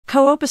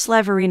Co-Opus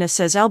Live Arena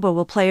says Elbow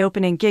will play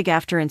opening gig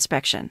after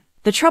inspection.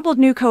 The troubled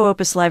new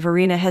Co-Opus Live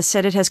Arena has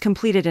said it has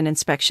completed an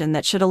inspection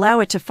that should allow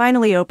it to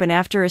finally open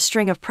after a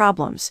string of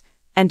problems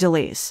and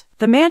delays.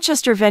 The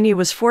Manchester venue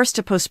was forced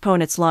to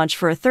postpone its launch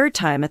for a third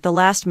time at the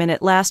last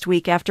minute last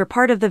week after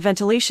part of the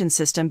ventilation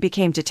system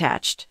became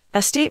detached.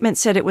 A statement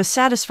said it was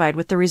satisfied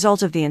with the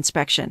result of the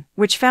inspection,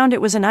 which found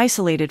it was an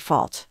isolated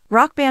fault.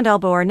 Rock band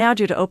Elbow are now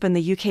due to open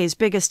the UK's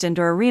biggest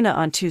indoor arena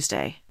on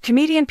Tuesday.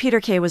 Comedian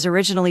Peter Kay was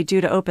originally due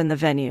to open the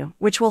venue,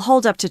 which will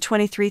hold up to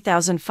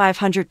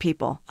 23,500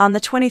 people, on the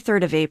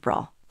 23rd of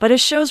April. But his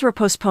shows were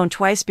postponed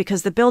twice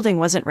because the building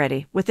wasn't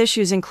ready, with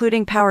issues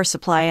including power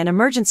supply and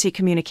emergency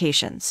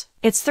communications.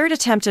 Its third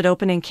attempt at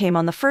opening came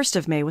on the 1st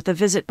of May with a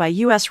visit by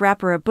US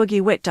rapper Boogie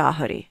Wit Da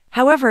Hoodie.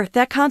 However,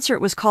 that concert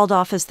was called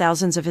off as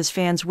thousands of his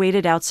fans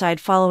waited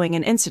outside following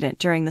an incident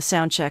during the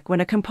soundcheck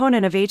when a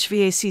component of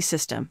HVAC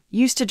system,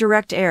 used to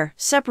direct air,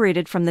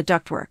 separated from the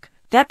ductwork.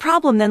 That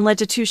problem then led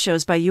to 2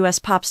 shows by US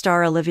pop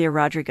star Olivia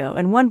Rodrigo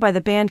and 1 by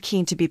the band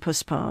Keane to be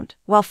postponed,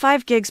 while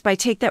 5 gigs by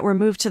Take That were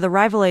moved to the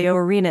rival AO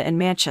Arena in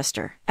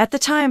Manchester. At the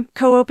time,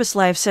 Co-Opus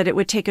Live said it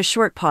would take a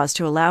short pause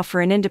to allow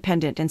for an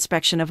independent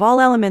inspection of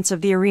all elements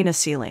of the arena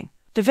ceiling.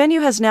 The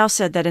venue has now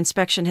said that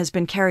inspection has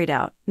been carried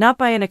out, not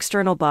by an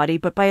external body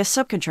but by a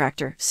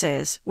subcontractor,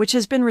 says, which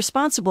has been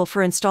responsible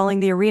for installing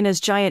the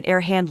arena's giant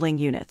air handling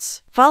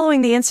units.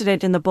 Following the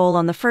incident in the Bowl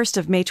on the 1st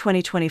of May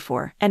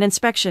 2024, an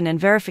inspection and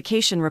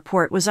verification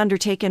report was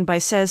undertaken by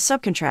says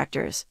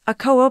subcontractors, a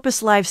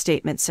Co-Opus Live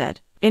statement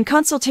said. In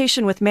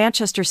consultation with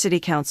Manchester City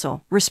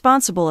Council,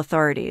 responsible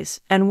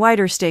authorities, and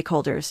wider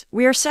stakeholders,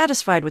 we are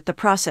satisfied with the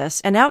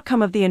process and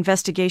outcome of the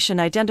investigation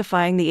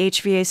identifying the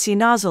HVAC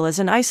nozzle as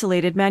an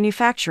isolated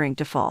manufacturing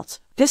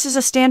default. This is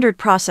a standard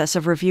process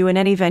of review in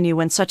any venue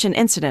when such an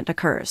incident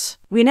occurs.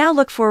 We now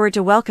look forward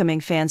to welcoming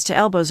fans to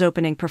Elbow's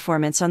opening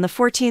performance on the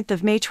 14th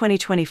of May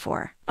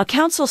 2024. A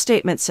council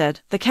statement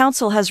said, the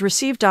council has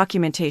received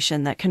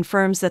documentation that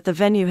confirms that the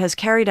venue has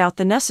carried out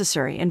the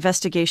necessary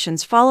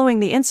investigations following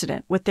the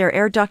incident with their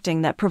air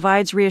ducting that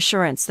provides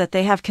reassurance that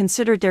they have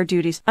considered their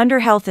duties under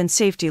health and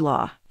safety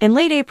law. In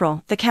late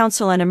April, the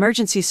council and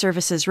emergency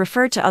services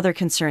referred to other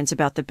concerns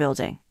about the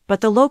building, but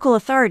the local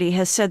authority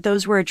has said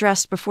those were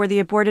addressed before they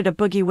aborted a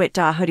Boogie Wit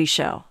Da Hoodie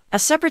show. A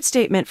separate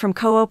statement from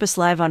Co-Opus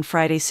Live on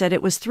Friday said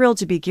it was thrilled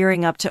to be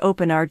gearing up to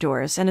open our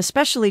doors and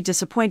especially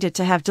disappointed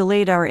to have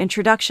delayed our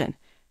introduction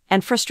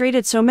and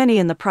frustrated so many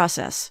in the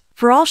process.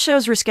 For all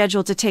shows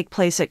rescheduled to take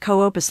place at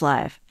Co-Opus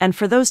Live, and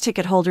for those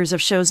ticket holders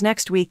of shows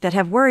next week that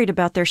have worried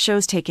about their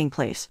shows taking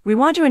place, we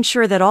want to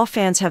ensure that all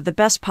fans have the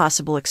best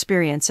possible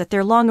experience at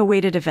their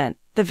long-awaited event,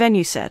 the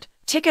venue said.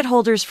 Ticket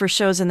holders for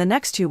shows in the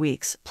next 2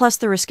 weeks, plus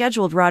the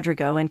rescheduled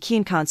Rodrigo and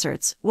Keane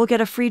concerts, will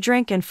get a free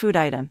drink and food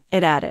item,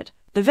 it added.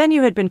 The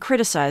venue had been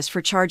criticized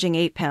for charging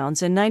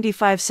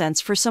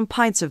 £8.95 for some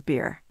pints of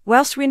beer.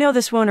 Whilst we know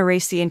this won't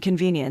erase the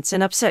inconvenience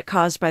and upset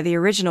caused by the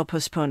original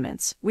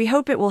postponements, we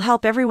hope it will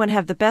help everyone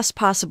have the best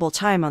possible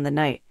time on the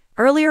night.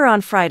 Earlier on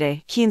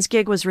Friday, Keane's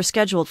gig was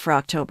rescheduled for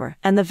October,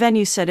 and the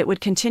venue said it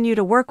would continue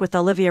to work with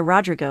Olivia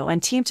Rodrigo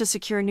and team to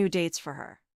secure new dates for her.